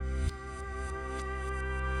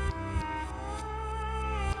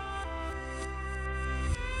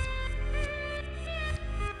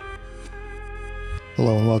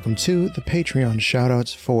Hello and welcome to the Patreon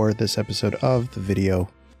shoutouts for this episode of the Video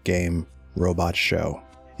Game Robot Show.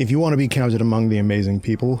 If you want to be counted among the amazing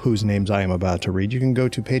people whose names I am about to read, you can go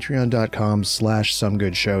to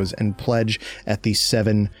patreon.com/somegoodshows and pledge at the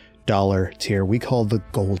 $7 tier we call the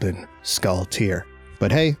Golden Skull tier.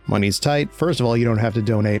 But hey, money's tight. First of all, you don't have to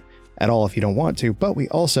donate at all if you don't want to, but we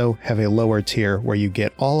also have a lower tier where you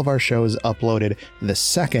get all of our shows uploaded the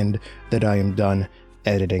second that I am done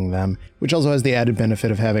editing them, which also has the added benefit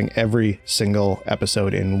of having every single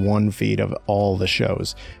episode in one feed of all the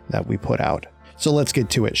shows that we put out. So let's get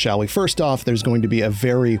to it, shall we? First off, there's going to be a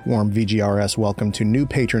very warm VGRS welcome to new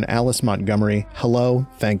patron Alice Montgomery. Hello,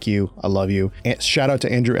 thank you, I love you. And shout out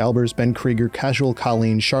to Andrew Albers, Ben Krieger, Casual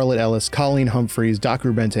Colleen, Charlotte Ellis, Colleen Humphreys, Doc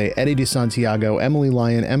Rubente, Eddie DeSantiago, Emily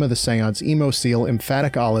Lyon, Emma the Seance, Emo Seal,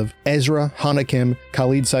 Emphatic Olive, Ezra, Hannah Kim,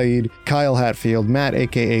 Khalid Saeed, Kyle Hatfield, Matt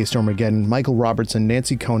aka Stormageddon, Michael Robertson,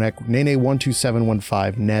 Nancy Konek,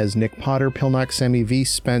 Nene12715, Nez, Nick Potter, Pilnock, Sammy V,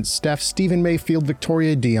 Spence, Steph, Stephen Mayfield,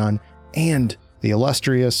 Victoria Dion, and the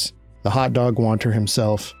illustrious, the hot dog wanter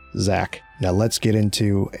himself, Zach. Now let's get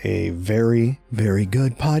into a very, very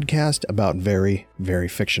good podcast about very, very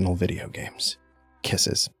fictional video games.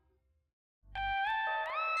 Kisses.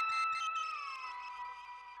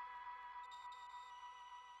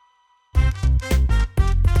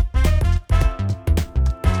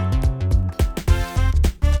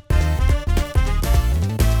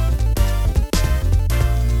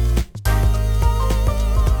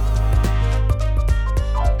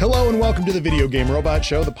 Hello and welcome to the Video Game Robot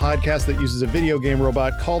Show, the podcast that uses a video game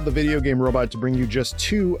robot called the Video Game Robot to bring you just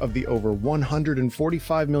two of the over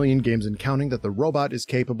 145 million games and counting that the robot is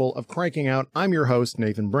capable of cranking out. I'm your host,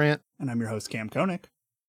 Nathan Brandt. And I'm your host, Cam Koenig.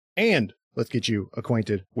 And let's get you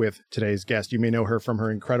acquainted with today's guest. You may know her from her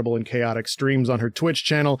incredible and chaotic streams on her Twitch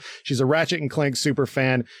channel. She's a Ratchet and Clank super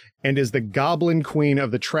fan and is the goblin queen of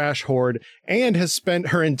the trash horde and has spent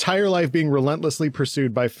her entire life being relentlessly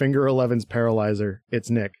pursued by Finger Eleven's Paralyzer. It's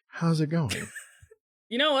Nick. How's it going?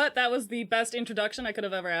 You know what? That was the best introduction I could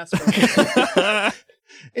have ever asked for.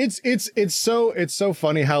 It's so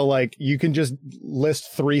funny how like you can just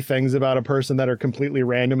list three things about a person that are completely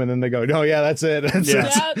random and then they go, oh yeah, that's it.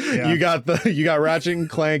 Yeah. You got Ratchet and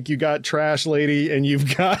Clank, you got Trash Lady, and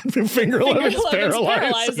you've got Finger Eleven's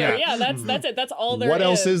Paralyzer. Yeah, that's it. That's all there is. What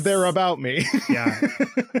else is there about me? Yeah.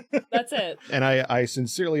 That's it. And I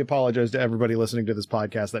sincerely apologize to everybody listening to this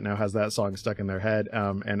podcast that now has that song stuck in their head.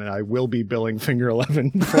 And I will be billing Finger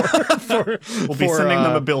 11 for we'll be sending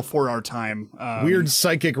them a bill for our time. Weird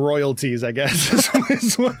psychic royalties, I guess,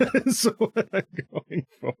 is what I'm going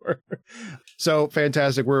for. So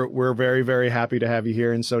fantastic. We're very, very happy to have you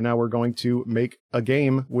here. And so now we're going to make a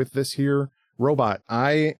game with this here robot.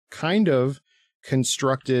 I kind of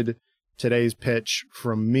constructed today's pitch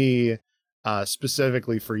from me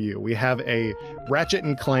specifically for you. We have a Ratchet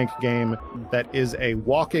and Clank game that is a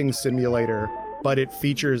walking simulator, but it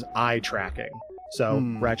features eye tracking. So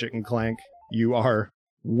Ratchet and Clank, you are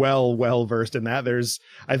well versed in that.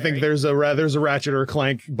 I think there's a Ratchet or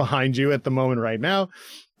Clank behind you at the moment right now.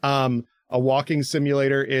 A walking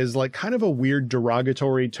simulator is like kind of a weird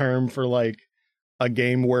derogatory term for like a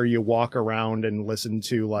game where you walk around and listen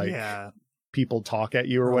to like people talk at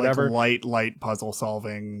you or whatever. Like light puzzle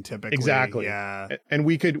solving typically. Exactly. Yeah. And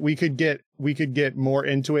we could get more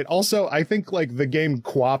into it. Also, I think like the game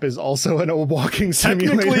QWOP is also a walking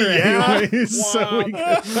simulator anyways. So we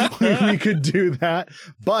could do that.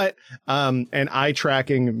 But and eye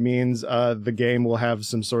tracking means the game will have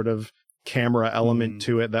some sort of camera element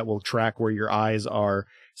to it that will track where your eyes are.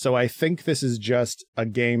 So I think this is just a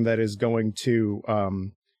game that is going to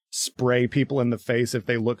spray people in the face if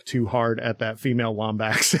they look too hard at that female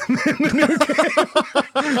Lombax in the new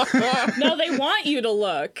game. No, they want you to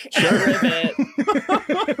look at Rivet.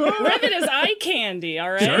 Rivet is eye candy,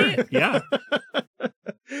 all right? Sure. Yeah.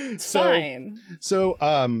 It's fine. So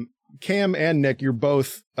Cam and Nick, you're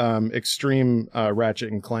both extreme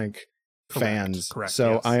Ratchet and Clank fans. Correct.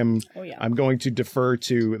 So yes. I'm going to defer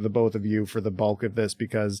to the both of you for the bulk of this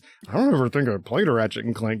because I don't ever think I played a Ratchet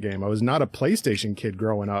and Clank game. I was not a PlayStation kid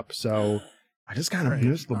growing up, so I just kind of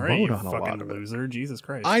missed the boat on a lot of it. Loser, Jesus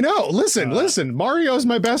Christ! I know. Listen. Mario's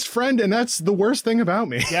my best friend, and that's the worst thing about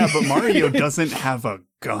me. Yeah, but Mario doesn't have a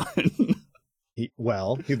gun. He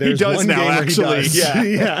does one now. Game Actually,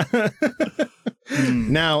 yeah.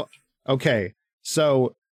 Now, okay.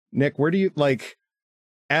 So, Nick, where do you like?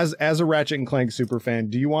 As a Ratchet and Clank super fan,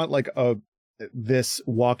 do you want like this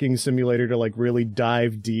walking simulator to like really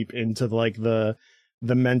dive deep into like the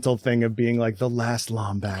mental thing of being like the last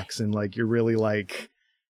Lombax and like you're really like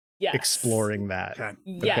Yes. exploring that. Okay.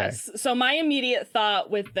 Yes. So my immediate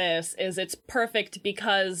thought with this is it's perfect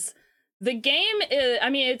because the game is,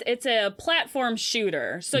 I mean, it's a platform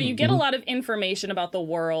shooter. So you get a lot of information about the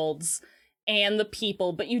worlds and the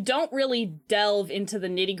people, but you don't really delve into the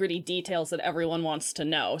nitty-gritty details that everyone wants to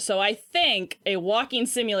know. So I think a walking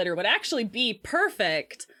simulator would actually be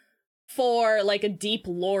perfect for like a deep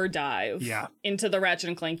lore dive into the Ratchet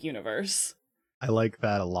and Clank universe. I like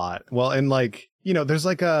that a lot. Well, and like, you know, there's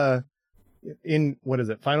like in what is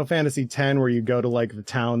it, Final Fantasy X, where you go to like the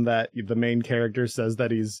town that the main character says that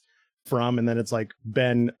he's from, and then it's like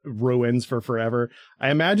been ruins for forever. I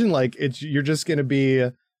imagine like you're just gonna be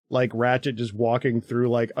like Ratchet just walking through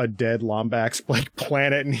like a dead Lombax like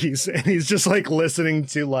planet, and he's just like listening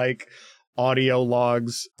to like audio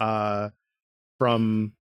logs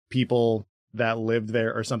from people that lived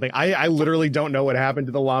there or something. I literally don't know what happened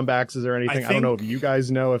to the Lombaxes or anything. I don't know if you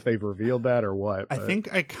guys know if they've revealed that or what. I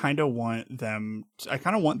think I kind of want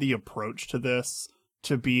the approach to this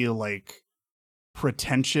to be like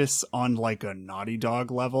pretentious on like a Naughty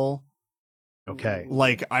Dog level. Okay.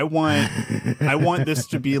 Like I want this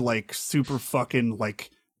to be like super fucking like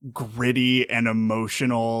gritty and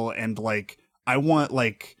emotional, and like I want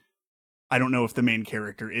like, I don't know if the main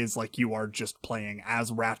character is like you are just playing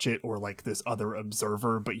as Ratchet or like this other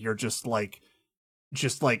observer, but you're just like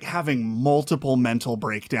having multiple mental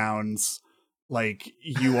breakdowns. Like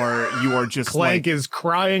you are just Clank like, is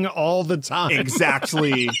crying all the time.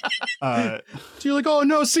 Exactly. So you're like, oh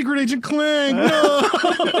no, Secret Agent Clank, no.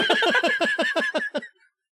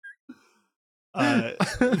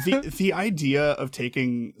 The idea of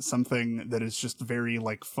taking something that is just very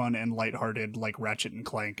like fun and lighthearted like Ratchet and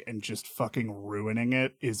Clank and just fucking ruining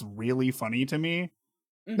it is really funny to me.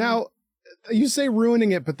 Now, you say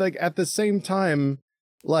ruining it, but like at the same time,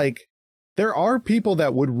 like there are people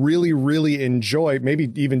that would really, really enjoy, maybe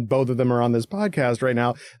even both of them are on this podcast right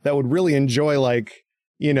now, that would really enjoy like,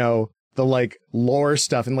 you know, the like lore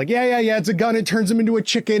stuff and like, yeah, it's a gun, it turns him into a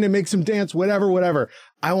chicken, it makes him dance, whatever.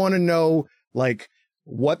 I want to know like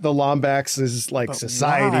what the Lombax's like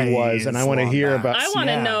society was, and I want to hear about. I want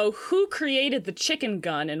to know who created the chicken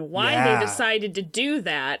gun and why they decided to do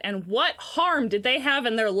that, and what harm did they have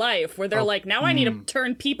in their life where they're like, now I need to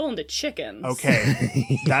turn people into chickens.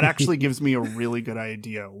 Okay, that actually gives me a really good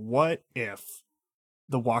idea. What if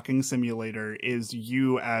the walking simulator is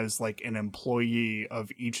you as like an employee of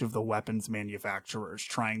each of the weapons manufacturers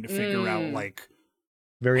trying to figure out like,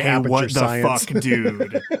 very hey, what the science. fuck,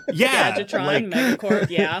 dude? Yeah, Gadgetron, like,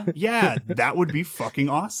 Megacorp, yeah, that would be fucking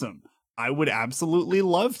awesome. I would absolutely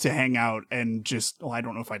love to hang out and just, well, I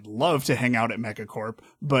don't know if I'd love to hang out at Megacorp,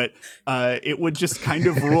 but it would just kind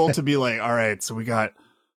of rule to be like, all right, so we got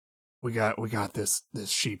this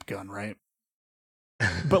sheep gun, right?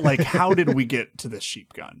 But like, how did we get to this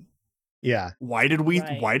sheep gun? Yeah. Why did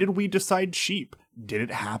we decide sheep? Did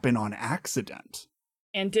it happen on accident?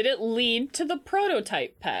 And did it lead to the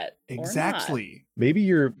prototype pet? Exactly. Maybe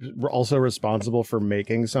you're also responsible for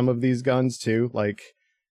making some of these guns too. Like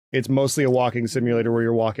it's mostly a walking simulator where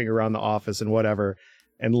you're walking around the office and whatever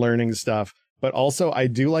and learning stuff. But also I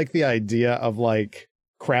do like the idea of like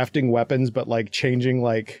crafting weapons, but like changing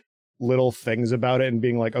like little things about it and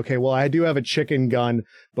being like, okay, well, I do have a chicken gun,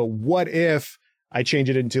 but what if I change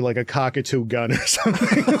it into like a cockatoo gun or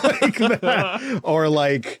something like that? Or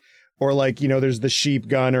like, you know, there's the sheep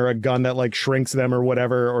gun or a gun that like shrinks them or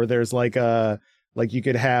whatever. Or there's like like you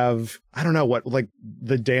could have, I don't know what, like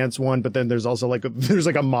the dance one, but then there's also like, there's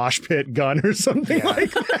like a mosh pit gun or something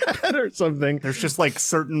like that or something. There's just like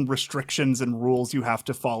certain restrictions and rules you have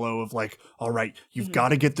to follow of like, all right, you've got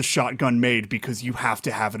to get the shotgun made because you have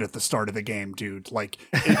to have it at the start of the game, dude. Like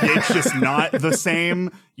it's just not the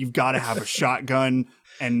same. You've got to have a shotgun.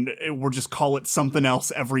 And we'll just call it something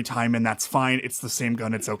else every time, and that's fine. It's the same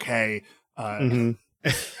gun. It's okay.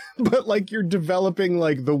 But like you're developing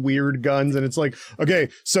like the weird guns, and it's like, okay,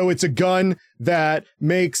 so it's a gun that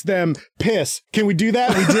makes them piss. Can we do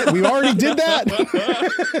that? We already did that.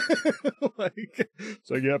 Like,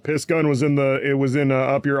 so yeah, piss gun was in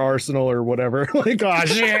up your arsenal or whatever. Like, oh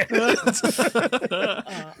shit.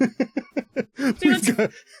 See,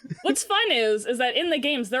 what's fun is that in the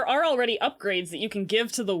games there are already upgrades that you can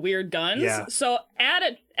give to the weird guns. Yeah. So at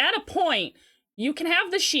a point you can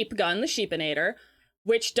have the sheep gun, the sheepinator,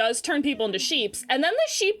 which does turn people into sheeps, and then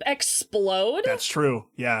the sheep explode. That's true.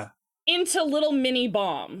 Yeah. Into little mini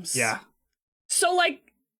bombs. Yeah. So like,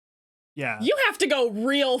 yeah, you have to go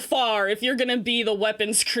real far if you're gonna be the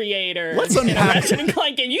weapons creator. Let's in a unpack Ratchet and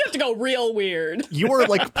Clank game. You have to go real weird. You are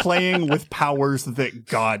like playing with powers that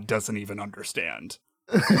God doesn't even understand.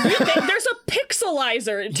 There's a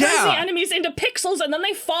pixelizer. It turns the enemies into pixels and then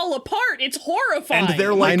they fall apart. It's horrifying. And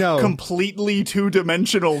they're like completely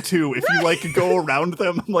two-dimensional too. If you like go around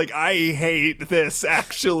them, I'm like, I hate this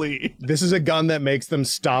actually. This is a gun that makes them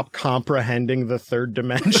stop comprehending the third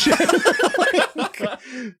dimension.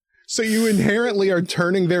 So you inherently are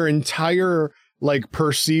turning their entire like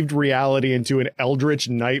perceived reality into an eldritch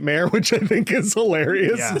nightmare, which I think is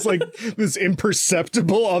hilarious. Yeah. It's like this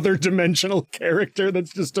imperceptible other dimensional character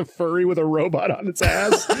that's just a furry with a robot on its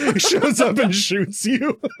ass. It shows up and shoots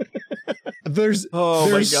you. There's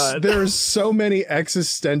my God. There's so many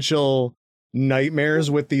existential nightmares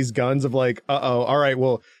with these guns of like, all right,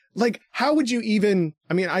 well, like, how would you even,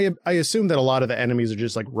 I mean, I assume that a lot of the enemies are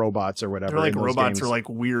just like robots or whatever. They're like robots games. Or like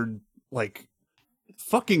weird, like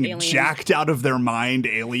fucking alien. Jacked out of their mind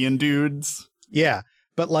alien dudes. Yeah.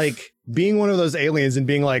 But like being one of those aliens and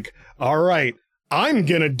being like, all right, I'm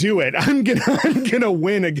gonna do it. I'm gonna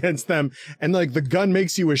win against them. And like the gun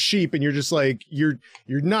makes you a sheep and you're just like, you're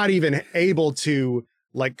not even able to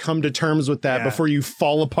like come to terms with that before you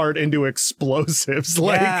fall apart into explosives.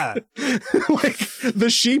 Like, like the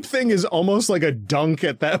sheep thing is almost like a dunk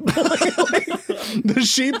at that point. Like, the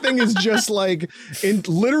sheep thing is just like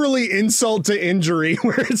literally insult to injury,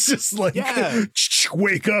 where it's just like,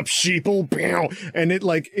 wake up, sheeple, and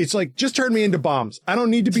it's like, just turn me into bombs. I don't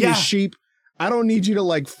need to be a sheep. I don't need you to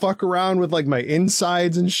like fuck around with like my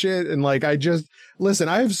insides and shit. And like, listen,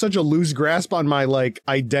 I have such a loose grasp on my like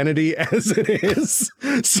identity as it is.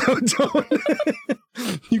 So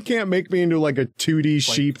you can't make me into like a 2D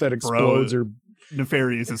like, sheep that explodes or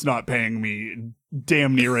Nefarious is not paying me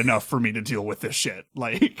damn near enough for me to deal with this shit.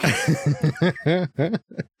 Like,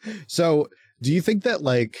 so do you think that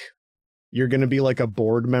like you're going to be like a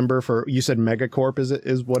board member for, you said Megacorp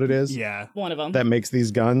is what it is? Yeah. One of them. That makes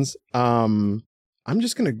these guns. I'm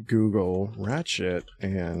just going to Google Ratchet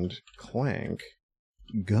and Clank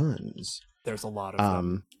guns. There's a lot of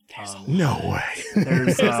them. No way.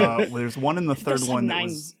 There's one in the third one that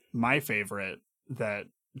was my favorite that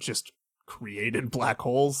just created black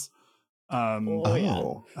holes.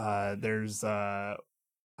 There's I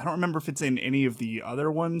don't remember if it's in any of the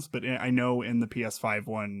other ones, but I know in the PS5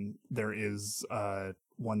 one there is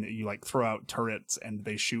one that you like throw out turrets and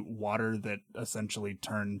they shoot water that essentially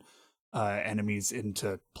turn enemies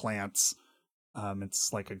into plants.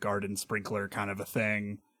 It's like a garden sprinkler kind of a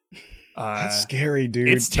thing. That's scary, dude.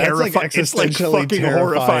 It's terrifying. Like it's like fucking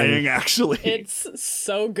horrifying, actually. It's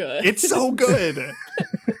so good. It's so good.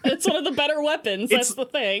 It's one of the better weapons. That's the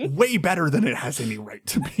thing. Way better than it has any right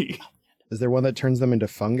to be. Is there one that turns them into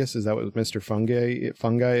fungus? Is that what Mr.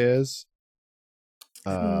 Fungi is?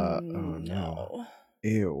 Oh no.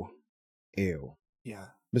 Ew. Yeah.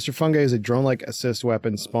 Mr. Fungi is a drone-like assist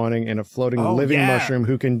weapon spawning in a floating living mushroom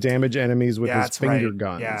who can damage enemies with his finger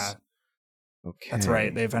guns. Yeah. Okay. That's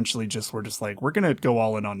right. They eventually were just like, we're going to go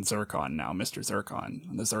all in on Zircon now, Mr. Zircon,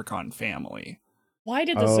 and the Zircon family. Why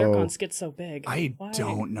did the Zircons get so big? I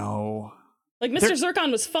don't know. Like, Mr.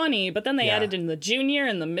 Zircon was funny, but then they added in the Junior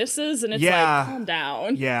and the Misses, and it's like, calm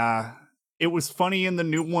down. Yeah. It was funny in the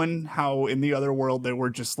new one, how in the other world they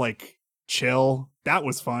were just like, chill. That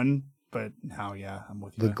was fun. But now, I'm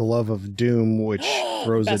with you. The Glove of Doom, which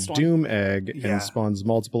throws a Doom egg and spawns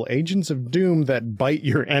multiple agents of Doom that bite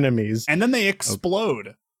your enemies. And then they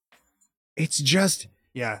explode. It's just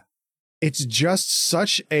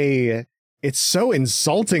such a... It's so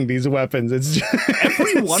insulting, these weapons. It's just,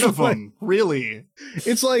 every one of them, really.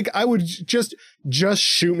 It's like, I would just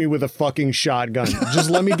shoot me with a fucking shotgun. Just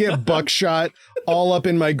let me get buckshot all up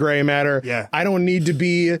in my gray matter. Yeah. I don't need to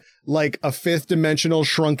be like a fifth dimensional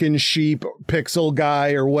shrunken sheep pixel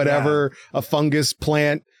guy or whatever, a fungus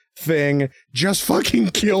plant thing. Just fucking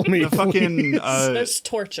kill me. The fucking there's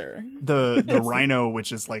torture. The rhino,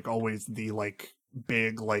 which is like always the like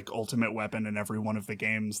big like ultimate weapon in every one of the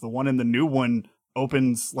games. The one in the new one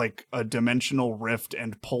opens like a dimensional rift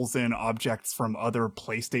and pulls in objects from other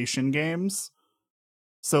PlayStation games.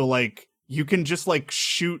 So like you can just like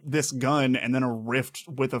shoot this gun and then a rift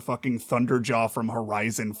with a fucking Thunderjaw from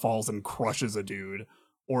Horizon falls and crushes a dude.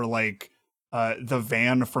 Or like the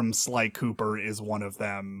van from Sly Cooper is one of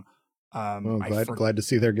them. Glad to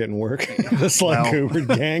see they're getting work. The Sly Cooper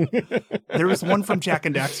gang. There was one from Jack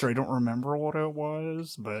and Daxter. I don't remember what it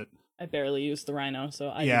was, but I barely used the rhino, so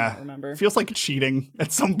I don't remember. Feels like cheating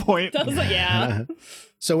at some point.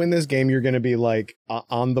 So in this game, you're going to be like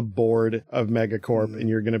on the board of Megacorp, and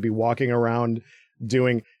you're going to be walking around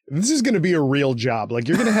doing. This is going to be a real job. Like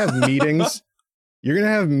you're going to have meetings. you're going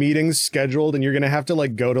to have meetings scheduled and you're going to have to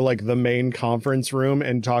like go to like the main conference room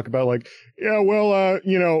and talk about like, yeah, well,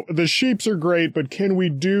 you know, the sheeps are great, but can we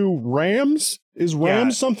do rams? Is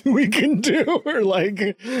rams something we can do? Or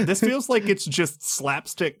like, this feels like it's just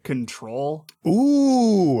slapstick Control.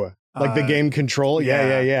 Ooh, like the game Control.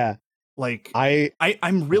 Yeah. Like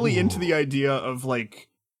I'm really into the idea of like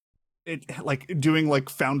it like doing like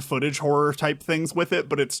found footage horror type things with it,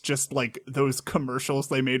 but it's just like those commercials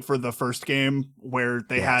they made for the first game where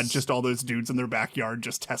they had just all those dudes in their backyard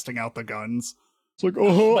just testing out the guns. It's like,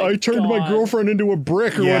 I turned my girlfriend into a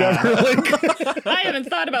brick or whatever. Like, I haven't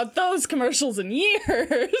thought about those commercials in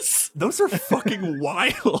years. Those are fucking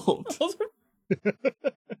wild.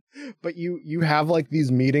 But you have like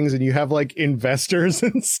these meetings and you have like investors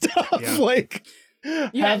and stuff. Like,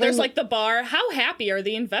 there's like the bar. How happy are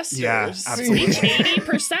the investors? Yeah, absolutely. Reach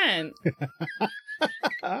 80%.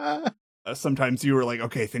 Sometimes you were like,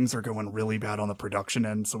 okay, things are going really bad on the production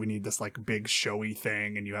end, so we need this like big showy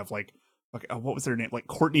thing, and you have like what was their name? Like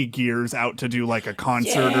Courtney Gears out to do like a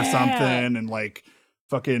concert or something, and like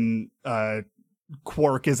fucking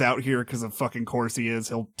Quark is out here because of fucking course he is.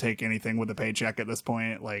 He'll take anything with a paycheck at this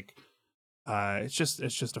point. Like, it's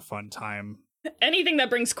just a fun time. Anything that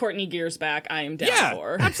brings Courtney Gears back, I am down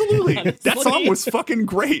for. Absolutely. That song was fucking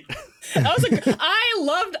great.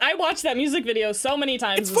 I watched that music video so many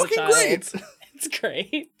times. It's fucking great. It's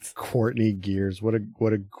great. Courtney Gears, what a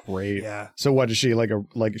great. Yeah. So what is she like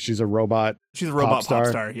she's a robot? She's a robot pop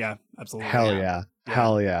star. Yeah, absolutely. Hell yeah.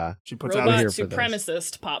 Hell yeah. She puts robot out here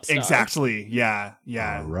supremacist pop star. Exactly. Yeah.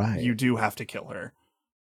 All right. You do have to kill her.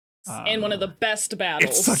 And one of the best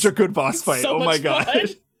battles. It's such a good boss fight. So oh my god. Fun.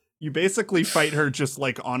 You basically fight her just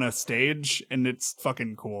like on a stage, and it's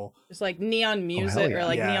fucking cool. There's like neon music or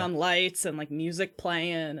like neon lights and like music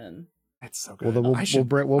playing, and it's so good. Well, then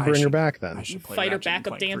we'll bring her back then. I should play fight her Ratchet and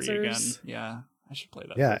backup Clank 3 dancers. Again. Yeah, I should play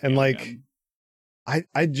that. Yeah, and like again.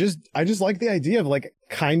 I just like the idea of like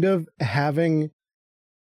kind of having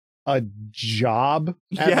a job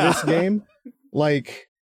at this game. Like,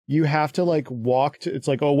 you have to like walk to, it's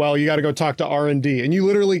like, oh, well, you got to go talk to R&D. And you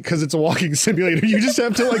literally, because it's a walking simulator, you just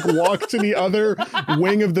have to like walk to the other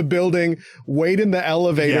wing of the building, wait in the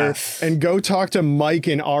elevator, and go talk to Mike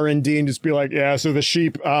in R&D and just be like, yeah, so the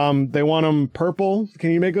sheep, they want them purple.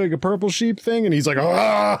 Can you make like a purple sheep thing? And he's like,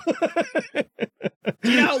 ah.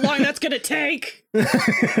 Do you know how long that's going to take?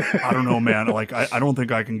 I don't know, man. Like, I don't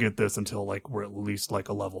think I can get this until like we're at least like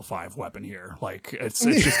a level 5 weapon here. Like, it's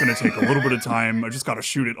just going to take a little bit of time. I just got to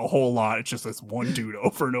shoot it a whole lot. It's just this one dude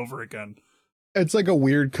over and over again. It's like a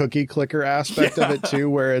weird cookie clicker aspect of it too,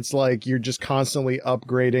 where it's like you're just constantly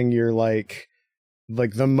upgrading your like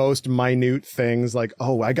the most minute things, like,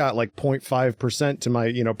 oh, I got like 0.5% to my,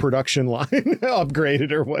 you know, production line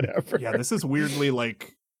upgraded or whatever. Yeah, this is weirdly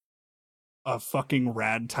like a fucking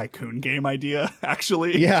rad tycoon game idea,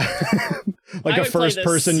 actually. Yeah. Like a first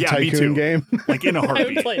person tycoon game. Like in a heartbeat. I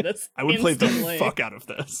would play this. I would play the fuck out of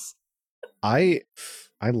this. I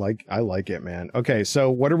like it, man. Okay, so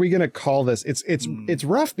what are we gonna call this? It's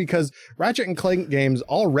rough because Ratchet and Clank games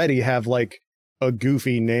already have like a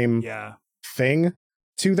goofy name thing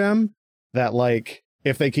to them that, like,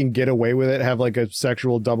 if they can get away with it, have like a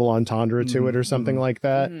sexual double entendre to it or something like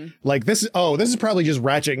that. Like this is probably just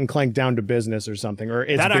Ratchet and Clank down to business or something, or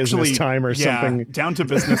it's that business actually, time or something. Down to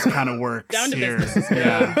business kind of works. Down to here. business.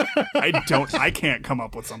 Yeah. I can't come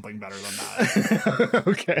up with something better than that.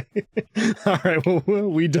 Okay. All right. Well,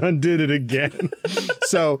 we done did it again.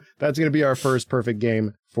 So that's going to be our first perfect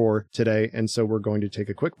game for today. And so we're going to take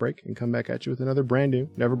a quick break and come back at you with another brand new,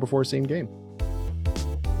 never before seen game.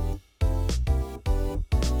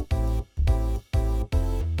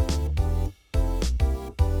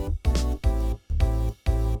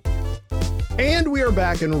 And we are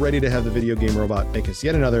back and ready to have the video game robot make us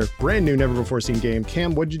yet another brand new, never before seen game.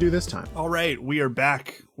 Cam, what'd you do this time? All right, we are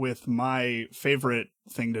back with my favorite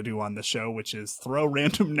thing to do on the show, which is throw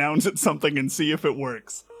random nouns at something and see if it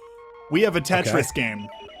works. We have a Tetris game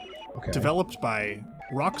developed by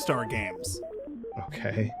Rockstar Games.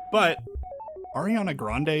 Okay. But Ariana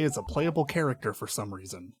Grande is a playable character for some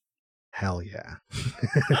reason. Hell yeah.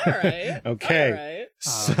 All right. Okay. All right.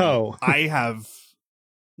 So I have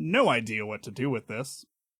no idea what to do with this,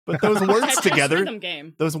 but those words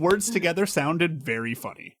together sounded very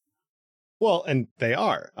funny. Well, and they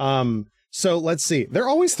are. So let's see. They're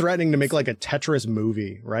always threatening to make like a Tetris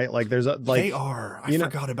movie, right? Like there's a like they are. I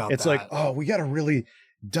forgot about it's that. It's like, oh, we got to really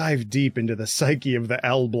dive deep into the psyche of the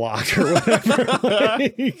L block or whatever,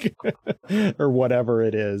 like, or whatever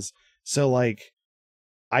it is. So like,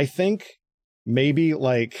 I think maybe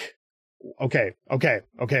like, okay.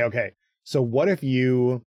 So what if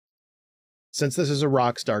you since this is a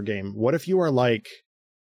Rockstar game, what if you are like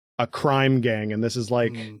a crime gang and this is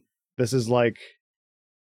like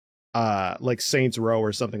Saints Row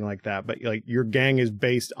or something like that, but like your gang is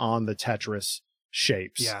based on the Tetris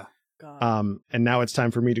shapes. Yeah. God. And now it's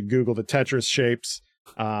time for me to Google the Tetris shapes.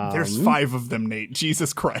 There's 5 of them, Nate.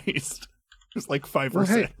 Jesus Christ. There's like 5 or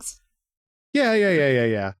 6.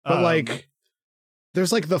 Yeah. But like,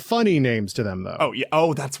 there's like the funny names to them though. Oh yeah.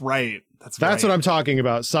 Oh, that's right. That's what I'm talking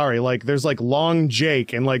about. Sorry. Like, there's like Long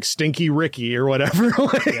Jake and like Stinky Ricky or whatever.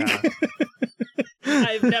 Like, yeah.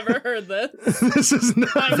 I've never heard this. This is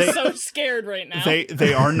not. I'm so scared right now.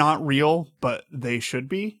 They are not real, but they should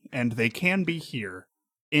be, and they can be here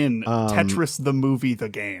in Tetris the movie, the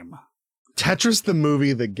game. Tetris the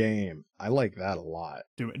movie, the game. I like that a lot.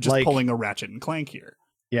 Just like, pulling a Ratchet and Clank here.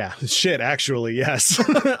 Yeah, shit. Actually, yes.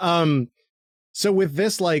 So with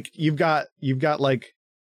this, like, you've got like,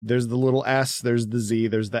 there's the little S, there's the Z,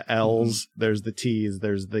 there's the L's, there's the T's,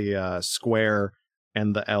 there's the square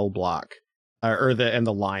and the L block, and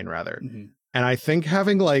the line rather. Mm-hmm. And I think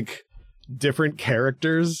having like different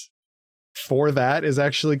characters for that is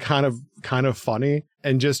actually kind of funny,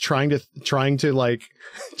 and just trying to like,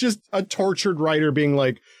 just a tortured writer being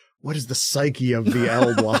like, what is the psyche of the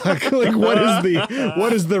L block? Like,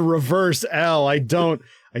 what is the reverse L? I don't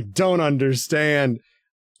understand.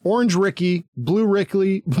 Orange Ricky, Blue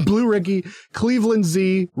Ricky, Cleveland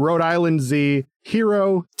Z, Rhode Island Z,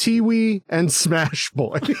 Hero, Tiwi, and Smash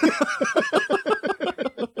Boy.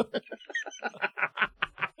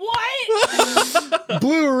 What?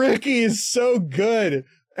 Blue Ricky is so good.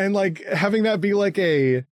 And like having that be like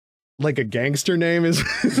a gangster name is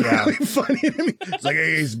really funny to me. It's like,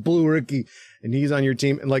 hey, he's Blue Ricky and he's on your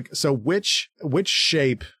team. And like, so which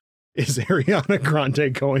shape is Ariana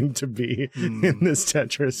Grande going to be in this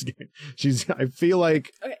Tetris game? I feel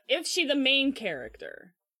like, Okay, is she the main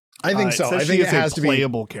character? I think so. I think it has to be a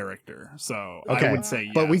playable character. So okay. I would say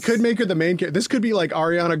yes. But we could make her the main character. This could be like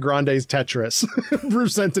Ariana Grande's Tetris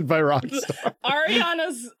presented by Rockstar.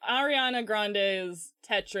 Ariana Grande's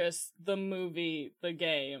Tetris, the movie, the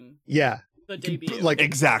game. Yeah. The debut. Like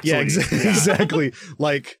exactly. Yeah, exactly.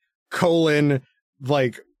 Like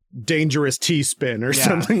like Dangerous T-Spin or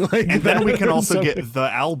something like that. And then we can also get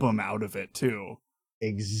the album out of it too.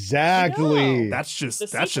 Exactly. That's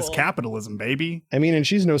just capitalism, baby. I mean, and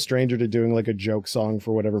she's no stranger to doing like a joke song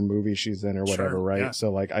for whatever movie she's in or whatever, Sure, right? yeah.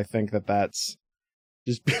 So like, I think that's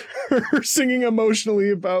just her singing emotionally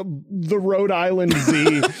about the Rhode Island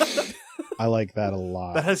Z. I like that a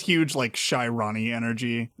lot. That has huge like Shy Ronnie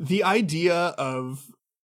energy. The idea of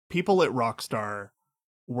people at Rockstar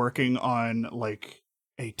working on like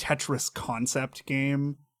a Tetris concept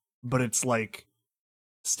game, but it's like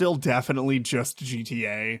still definitely just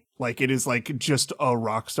GTA. Like it is like just a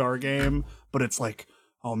Rockstar game, but it's like,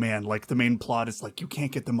 oh man, like the main plot is like you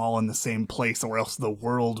can't get them all in the same place or else the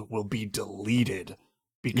world will be deleted.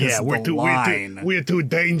 Because we're too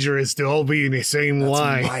dangerous to all be in the same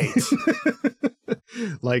line. Right.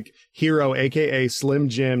 Like Hero, aka Slim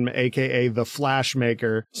Jim, aka the Flash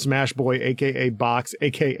Maker, Smash Boy, aka Box,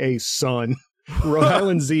 aka Sun, Rhode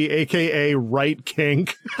Island Z, aka Right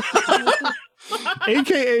Kink,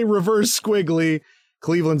 aka Reverse Squiggly,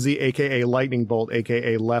 Cleveland Z, aka Lightning Bolt,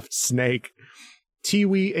 aka Left Snake,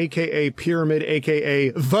 Tiwi, aka Pyramid, aka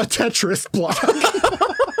the Tetris Block.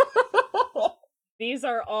 These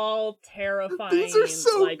are all terrifying, These are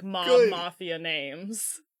so like mob good. mafia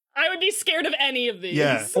names. I would be scared of any of these.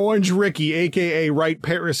 Yeah. Orange Ricky, aka Right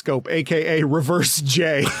Periscope, aka Reverse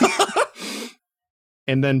J.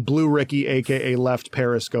 And then Blue Ricky, aka Left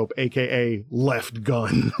Periscope, aka Left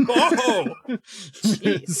Gun. Oh!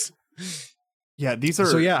 Jeez. Yeah, these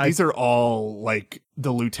are all like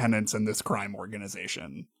the lieutenants in this crime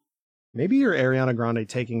organization. Maybe you're Ariana Grande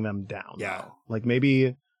taking them down. Yeah. Though. Like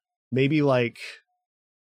maybe like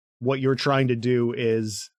what you're trying to do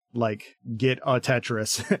is like get a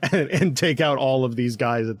Tetris and take out all of these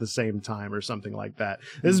guys at the same time or something like that.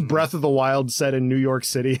 This is Breath of the Wild set in New York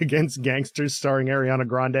City against gangsters starring Ariana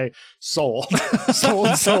Grande. Sold.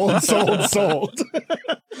 Sold.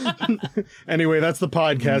 Anyway, that's the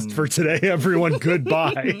podcast for today, everyone.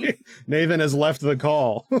 Goodbye. Nathan has left the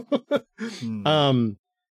call.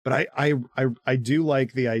 But I do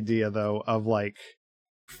like the idea though of like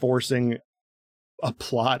forcing a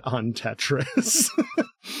plot on Tetris.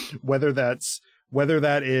 whether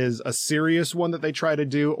that is a serious one that they try to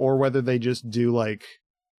do or whether they just do like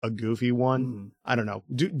a goofy one. I don't know.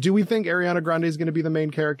 Do we think Ariana Grande is going to be the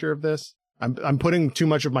main character of this? I'm putting too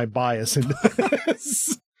much of my bias into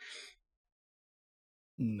this.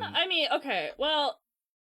 I mean, okay, well,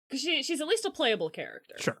 because she's at least a playable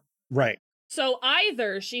character. Sure. Right. So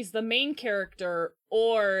either she's the main character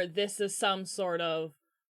or this is some sort of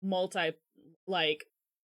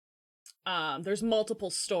there's multiple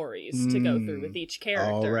stories to go through with each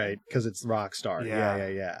character. Oh, right, because it's Rockstar.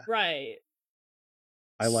 Yeah. Right.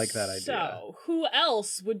 I like that idea. So, who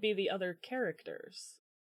else would be the other characters?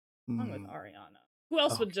 Along with Ariana. Who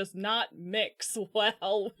else would just not mix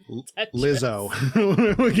well with Tetris?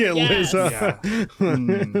 Lizzo. We get Yes. Lizzo.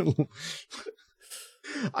 Yeah.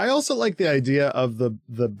 I also like the idea of the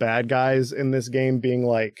bad guys in this game being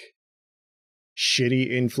like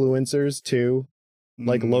shitty influencers too.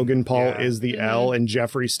 Like Logan Paul is the L and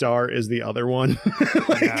Jeffree Star is the other one.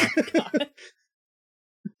 Yeah.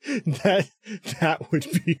 that would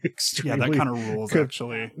be extremely. Yeah, that kind of rules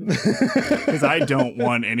actually. Because I don't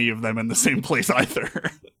want any of them in the same place either.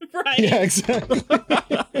 Right. Yeah, exactly.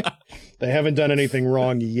 They haven't done anything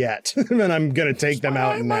wrong yet, and I'm gonna take them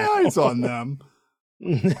out My now. eyes on them.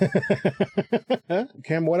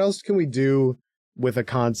 Cam, what else can we do with a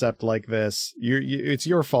concept like this? It's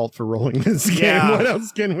your fault for rolling this game. Yeah. What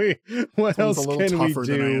else can we? What else It's a little can we tougher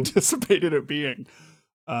than I do? anticipated it being.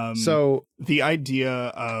 So the idea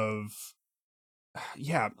of,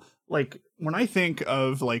 like when I think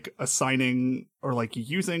of like assigning or like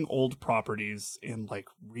using old properties in like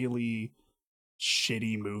really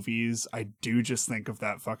shitty movies, I do just think of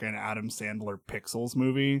that fucking Adam Sandler Pixels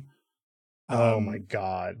movie. Oh my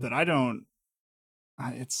god. That I don't.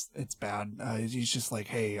 It's bad. He's just like,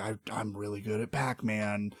 hey, I'm really good at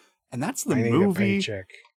Pac-Man, and that's the I need movie. a paycheck.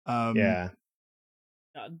 Yeah.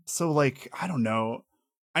 God. So like, I don't know.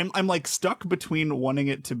 I'm like stuck between wanting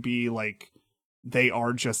it to be like they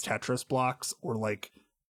are just Tetris blocks, or like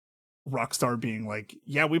Rockstar being like,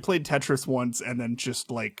 yeah, we played Tetris once, and then just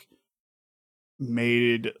like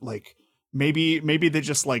made like maybe they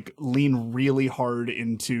just like lean really hard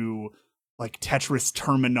into like Tetris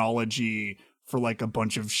terminology for like a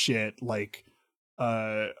bunch of shit, like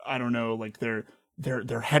I don't know, like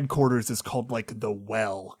their headquarters is called like the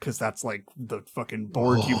Well because that's like the fucking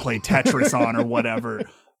board you play Tetris on or whatever.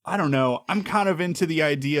 I don't know. I'm kind of into the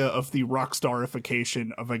idea of the Rockstarification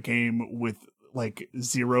of a game with like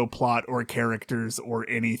zero plot or characters or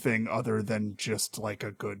anything other than just like a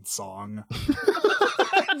good song.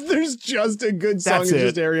 There's just a good song. That's It's it.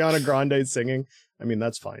 just Ariana Grande singing. I mean,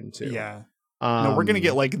 that's fine too. Yeah. No, we're gonna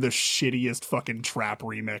get like the shittiest fucking trap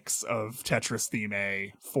remix of Tetris Theme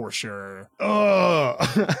A for sure. Oh,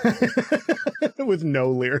 with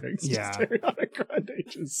no lyrics. Yeah. Just Ariana Grande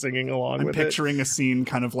just singing along I'm with picturing a scene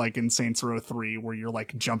kind of like in Saints Row 3 where you're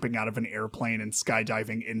like jumping out of an airplane and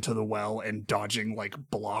skydiving into the well and dodging like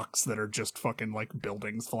blocks that are just fucking like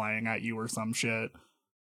buildings flying at you or some shit. it.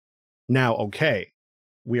 Now, okay,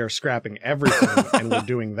 we are scrapping everything and we're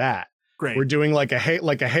doing that. Great. We're doing like a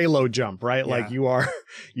halo jump, right? Yeah. Like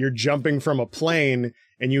you're jumping from a plane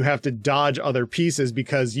and you have to dodge other pieces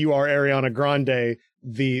because you are Ariana Grande,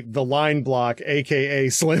 the line block, aka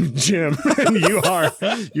Slim Jim, and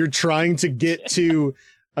you're trying to get to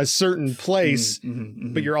a certain place,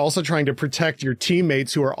 but you're also trying to protect your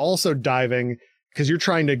teammates who are also diving because you're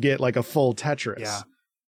trying to get like a full Tetris. Yeah.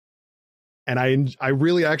 And I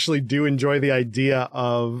really actually do enjoy the idea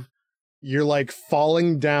of you're like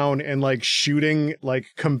falling down and like shooting like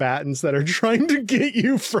combatants that are trying to get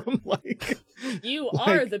you from like You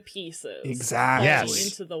are the pieces. Exactly. Yes.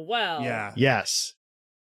 Into the well. Yeah. yes.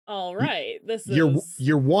 All right. This You're is.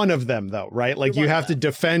 you're one of them though, right? Like You're you one have of to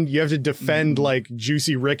them. defend like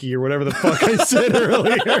Juicy Ricky or whatever the fuck I said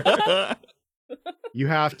earlier. You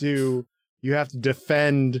have to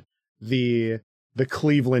defend the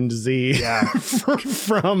Cleveland Z Yeah.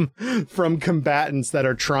 from combatants that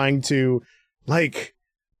are trying to like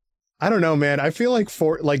I don't know, man. I feel like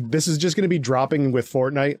this is just going to be dropping with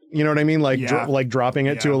Fortnite. You know what I mean? Like Yeah. like dropping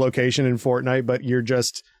it to Yeah. a location in Fortnite, but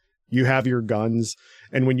you have your guns,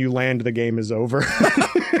 and when you land, the game is over.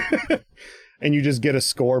 And you just get a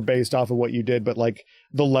score based off of what you did, but like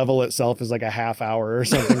the level itself is like a half hour or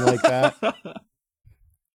something like that.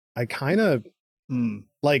 I kind of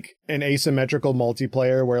like an asymmetrical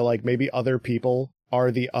multiplayer where like maybe other people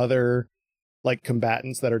are the other like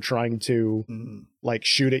combatants that are trying to like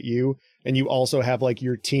shoot at you, and you also have like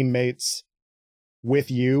your teammates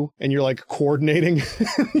with you and you're like coordinating.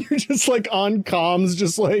 You're just like on comms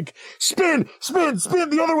just like spin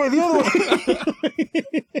the other way.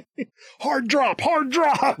 hard drop.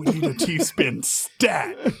 We need a T-spin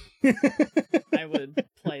stat. I would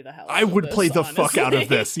play the hell out I of would this, play the honestly. fuck out of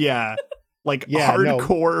this. Yeah. Like Yeah, no.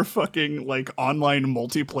 hardcore fucking like online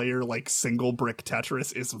multiplayer like single brick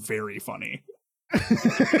Tetris is very funny.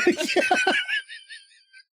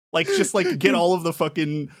 Like, just, like, get all of the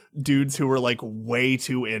fucking dudes who are, like, way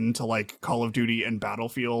too into, like, Call of Duty and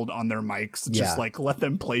Battlefield on their mics. Just, like, let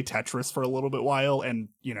them play Tetris for a little bit while and,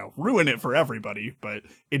 you know, ruin it for everybody. But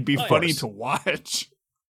it'd be funny to watch.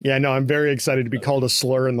 Yeah, no, I'm very excited to be called a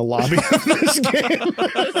slur in the lobby of this game.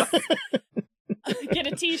 Get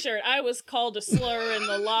a t-shirt. I was called a slur in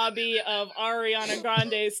the lobby of Ariana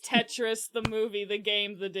Grande's Tetris, the movie, the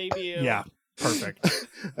game, the debut. Yeah. Perfect.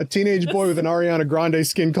 A teenage boy with an Ariana Grande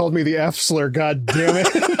skin called me the F slur. God damn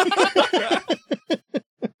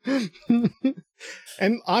it.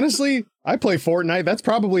 And honestly, I play Fortnite. That's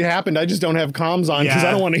probably happened. I just don't have comms on because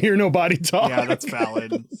I don't want to hear nobody talk. Yeah, that's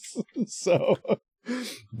valid. So,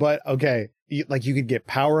 but okay, you could get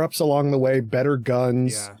power-ups along the way, better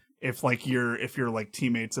guns. Yeah. If your like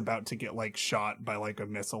teammate's about to get like shot by like a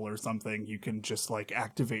missile or something, you can just like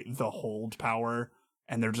activate the hold power.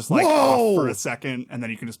 And they're just like off for a second, and then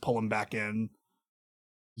you can just pull them back in.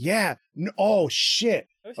 Yeah. Oh, shit.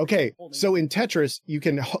 Okay, so in Tetris, you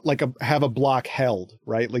can like have a block held,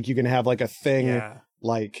 right? Like you can have like a thing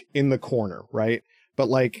like in the corner, right? But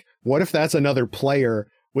like, what if that's another player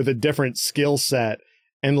with a different skill set,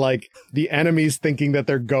 and like the enemy's thinking that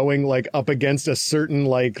they're going like up against a certain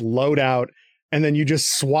like loadout, and then you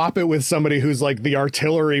just swap it with somebody who's like the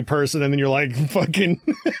artillery person, and then you're like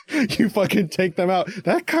you fucking take them out.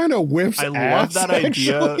 That kind of whips ass. Love that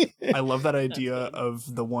idea. Actually. I love that idea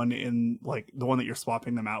of the one that you're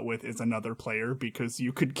swapping them out with is another player, because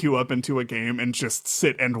you could queue up into a game and just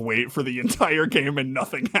sit and wait for the entire game and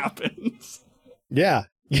nothing happens. Yeah,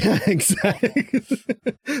 exactly.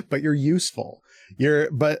 But you're useful.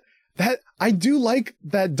 But I do like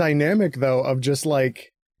that dynamic though of just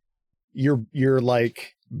like, you're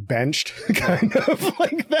like benched kind of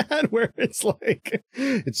like that, where it's like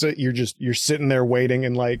you're sitting there waiting,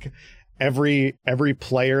 and like every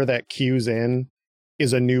player that queues in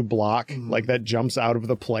is a new block like that jumps out of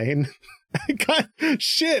the plane. God,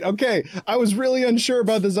 shit. Okay, I was really unsure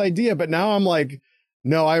about this idea, but now I'm like,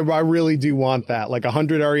 no, I really do want that. Like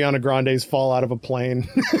 100 Ariana Grandes fall out of a plane.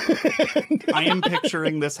 I am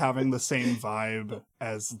picturing this having the same vibe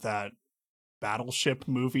as that Battleship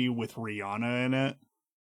movie with Rihanna in it.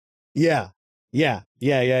 Yeah.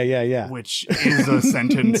 Which is a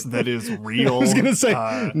sentence that is real. I was gonna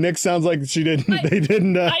say, Nick sounds like they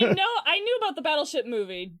didn't. I knew about the Battleship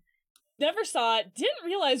movie. Never saw it. Didn't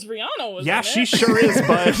realize Rihanna was in it. Yeah, she sure is,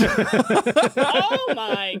 bud. Oh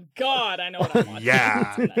my god, I know what I'm watching.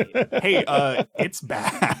 Yeah. Hey, it's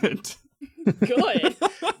bad. Good.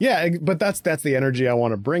 Yeah, but that's the energy I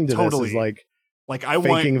want to bring to this, is like I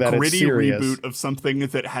want gritty reboot of something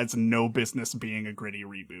that has no business being a gritty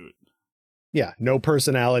reboot. Yeah, no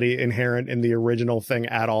personality inherent in the original thing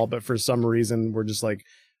at all, but for some reason we're just like,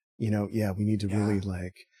 we need to really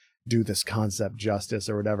like do this concept justice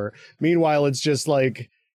or whatever. Meanwhile, it's just like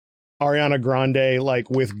Ariana Grande like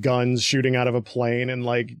with guns shooting out of a plane and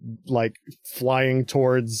like flying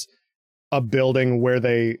towards a building where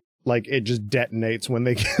they like it just detonates when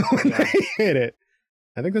they hit it.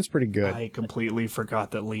 I think that's pretty good. I completely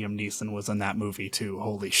forgot that Liam Neeson was in that movie too.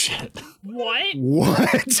 Holy shit. What?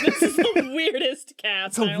 This is the weirdest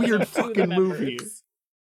cast. It's a weird fucking movie.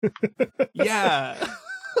 Yeah.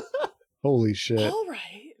 Holy shit. All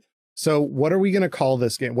right. So what are we going to call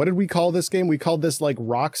this game? What did we call this game? We called this like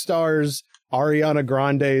Rockstar's, Ariana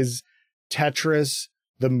Grande's, Tetris,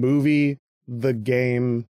 the movie, the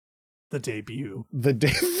game. The debut. The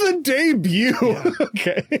debut. Yeah.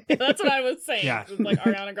 Okay. That's what I was saying. Yeah. It was like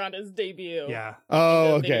Ariana Grande's debut. Yeah.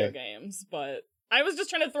 Oh, okay. Video games, but I was just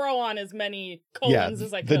trying to throw on as many colons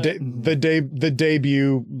as I could. The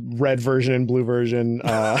debut red version and blue version,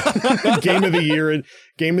 game of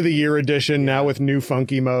the year edition, now with new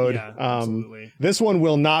funky mode. Yeah, absolutely. This one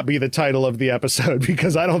will not be the title of the episode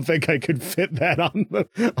because I don't think I could fit that on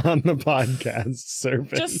the podcast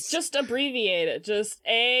surface. Just abbreviate it. Just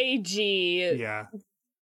AG. Yeah.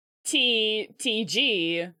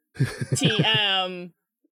 TG TM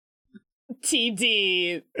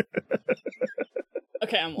TD.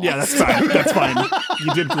 Okay, I'm lost. Yeah, that's fine. That's fine.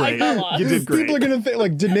 You did great. You did great. People are gonna think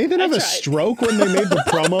like, did Nathan have a stroke when they made the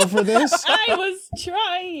promo for this? I was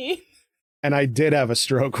trying. And I did have a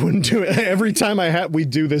stroke when every time we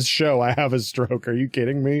do this show, I have a stroke. Are you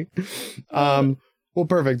kidding me? Well,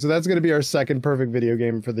 perfect. So that's going to be our second perfect video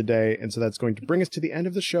game for the day. And so that's going to bring us to the end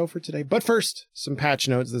of the show for today. But first, some patch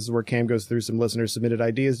notes. This is where Cam goes through some listener submitted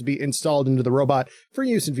ideas to be installed into the robot for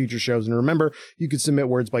use in future shows. And remember, you can submit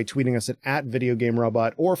words by tweeting us at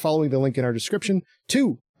 @VideoGameRobot or following the link in our description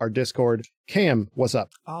to our Discord. Cam, what's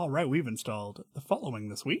up? All right, we've installed the following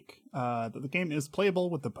this week. The game is playable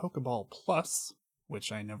with the Pokeball Plus,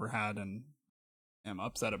 which I never had and am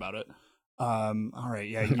upset about it. All right,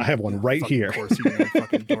 yeah. I have one right here. Of course, you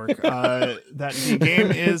fucking dork. That the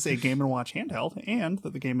game is a Game & Watch handheld, and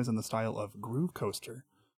that the game is in the style of Groove Coaster.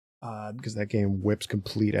 Because that game whips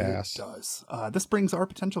complete ass. It does. This brings our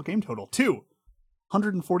potential game total to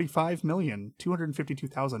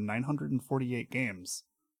 145,252,948 games,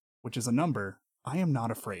 which is a number I am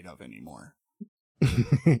not afraid of anymore.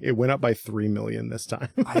 It went up by 3 million this time.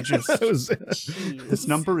 I just this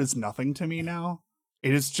number is nothing to me now.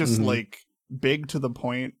 It is just like big to the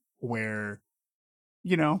point where,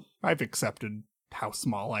 you know, I've accepted how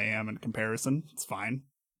small I am in comparison. It's fine.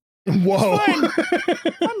 Whoa.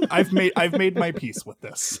 It's fine. I've made my peace with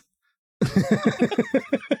this.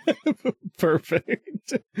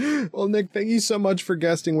 Perfect. Well, Nick, thank you so much for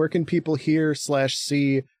guesting. Where can people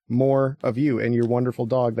hear/see more of you and your wonderful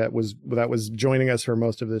dog that was joining us for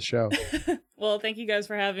most of this show? Well, thank you guys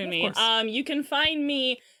for having me. You can find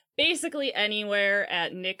me basically anywhere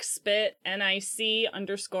at NickSpit, NIC_SPIT.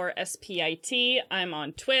 I'm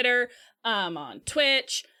on Twitter. I'm on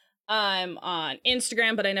Twitch. I'm on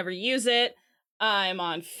Instagram, but I never use it. I'm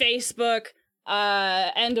on Facebook.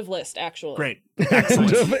 End of list, actually. Great.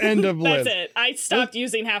 End of list. That's it. I stopped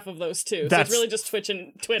using half of those too. So it's really just Twitch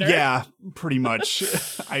and Twitter. Yeah, pretty much.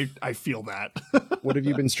 I feel that. What have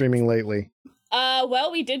you been streaming lately?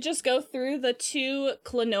 Well, we did just go through the 2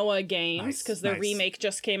 Klonoa games because the remake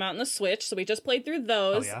just came out on the Switch, so we just played through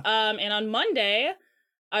those. Oh, yeah. And on Monday,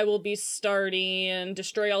 I will be starting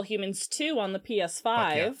Destroy All Humans 2 on the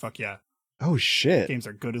PS5. Fuck yeah. Oh shit. Games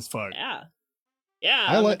are good as fuck. Yeah. Yeah.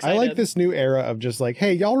 I like this new era of just like,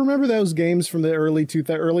 hey, y'all remember those games from the early to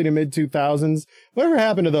mid 2000s? Whatever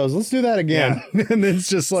happened to those? Let's do that again. Yeah. And it's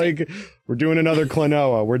just like, we're doing another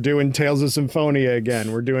Klonoa. We're doing Tales of Symphonia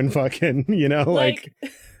again. We're doing fucking, you know,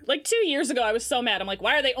 like 2 years ago, I was so mad. I'm like,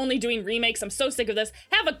 why are they only doing remakes? I'm so sick of this.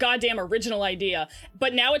 Have a goddamn original idea.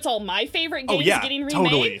 But now it's all my favorite games getting remade.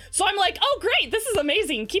 Totally. So I'm like, oh, great. This is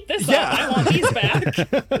amazing. Keep this up. I want these back.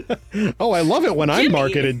 Oh, I love it when I'm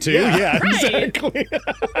marketed too. Yeah, right. Exactly.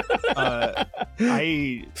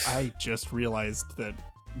 I just realized that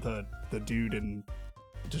the dude in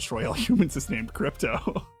Destroy All Humans is named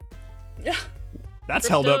Crypto. Yeah. That's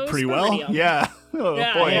held up pretty well. Yeah. Oh,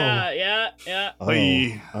 boy. Yeah.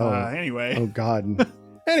 Anyway. Oh, God.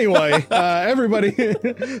 Anyway, everybody,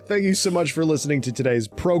 thank you so much for listening to today's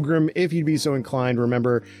program. If you'd be so inclined,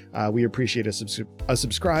 remember, we appreciate a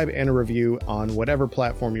subscribe and a review on whatever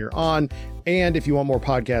platform you're on. And if you want more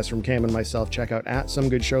podcasts from Cam and myself, check out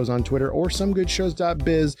 @SomeGoodShows on Twitter or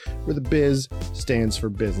somegoodshows.biz, where the biz stands for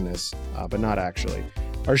business, but not actually.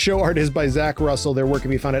 Our show art is by Zach Russell. Their work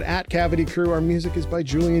can be found at Cavity Crew. Our music is by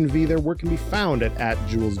Julian V. Their work can be found at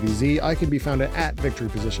JulesVZ. I can be found at Victory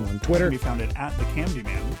Position on Twitter. I can be found at The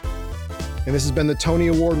Candyman. And this has been the Tony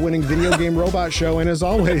Award-winning video game robot show. And as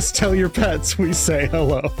always, tell your pets we say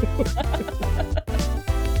hello.